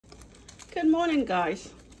Good morning, guys.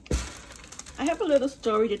 I have a little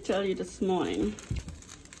story to tell you this morning.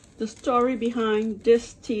 The story behind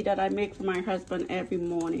this tea that I make for my husband every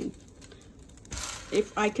morning.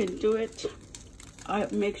 If I can do it, I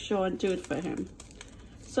make sure and do it for him.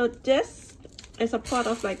 So this is a pot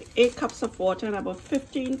of like 8 cups of water and about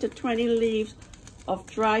 15 to 20 leaves of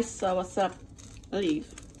dry soursop leaf.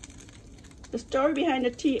 The story behind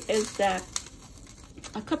the tea is that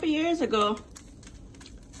a couple years ago,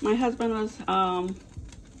 my husband was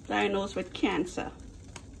diagnosed with cancer.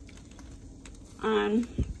 And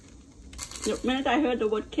the minute I heard the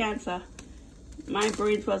word cancer, my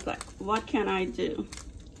brain was like, what can I do?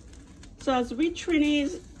 So as we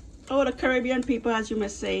Trinis, or the Caribbean people, as you may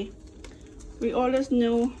say, we always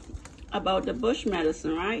knew about the bush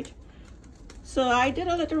medicine, right? So I did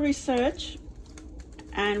a little research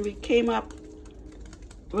and we came up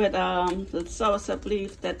with the soursop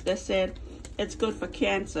leaf that they said it's good for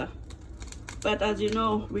cancer. But as you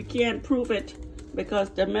know, we can't prove it because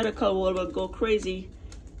the medical world will go crazy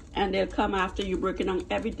and they'll come after you, breaking down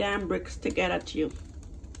every damn bricks to get at you.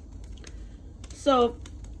 So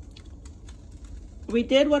we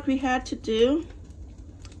did what we had to do,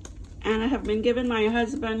 and I have been giving my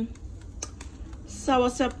husband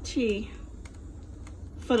soursop tea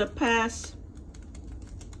for the past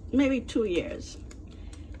maybe 2 years.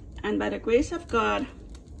 And by the grace of God,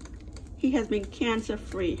 he has been cancer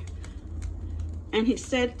free. And he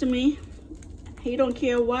said to me, he don't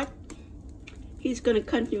care what, he's going to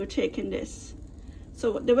continue taking this.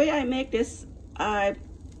 So the way I make this, I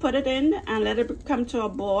put it in and let it come to a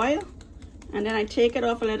boil, and then I take it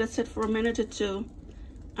off and let it sit for a minute or two,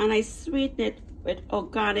 and I sweeten it with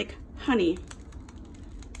organic honey.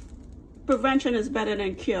 Prevention is better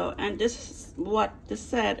than cure, and this is what they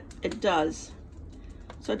said it does.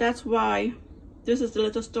 So that's why this is the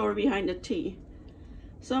little story behind the tea.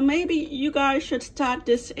 So maybe you guys should start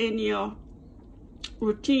this in your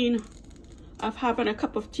routine of having a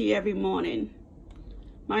cup of tea every morning.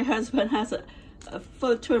 My husband has a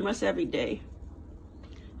full thermos every day.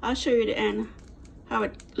 I'll show you the end, how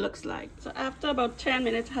it looks like. So after about 10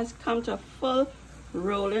 minutes, it has come to a full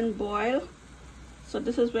rolling boil. So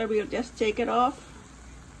this is where we'll just take it off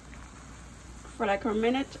for like a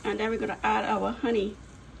minute, and then we're gonna add our honey.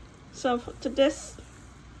 So to this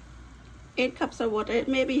 8 cups of water, it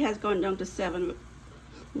maybe has gone down to 7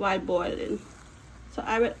 while boiling. So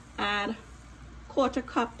I will add 1/4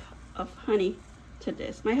 cup of honey to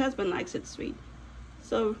this. My husband likes it sweet.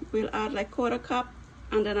 So we'll add like 1/4 cup,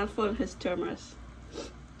 and then I'll fill his thermos.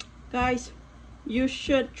 Guys, you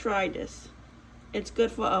should try this. It's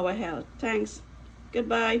good for our health. Thanks.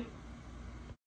 Goodbye.